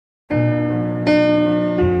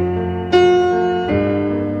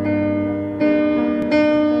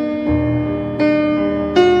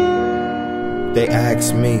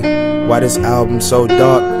ask me, why this album so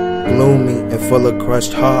dark, gloomy, and full of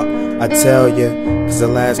crushed heart? I tell ya, cause the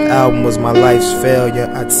last album was my life's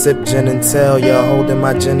failure. I'd sip gin and tell ya, holding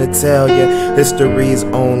my genitalia, history's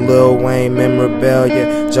own Lil Wayne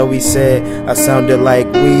memorabilia. Joey said I sounded like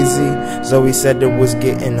Weezy. Zoe said it was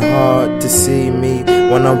getting hard to see me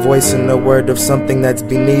when I'm voicing the word of something that's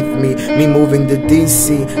beneath me. Me moving to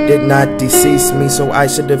DC did not decease me, so I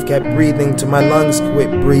should have kept breathing till my lungs quit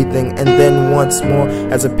breathing. And then once more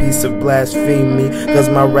as a piece of blasphemy, cause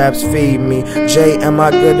my raps feed me. Jay, am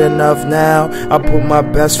I good enough now? I put my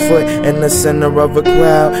best foot in the center of a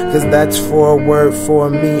crowd, cause that's for a word for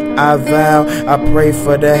me, I vow. I pray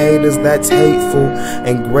for the haters that's hateful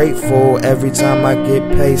and grateful every time I get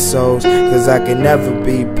pesos, cause I can never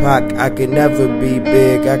be Pac, I can never be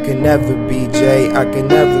Big, I can never be Jay, I can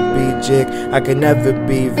never be Jig, I can never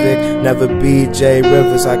be Vic, never be Jay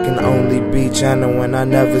Rivers. I can only be Channel when I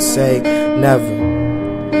never say never,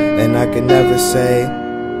 and I can never say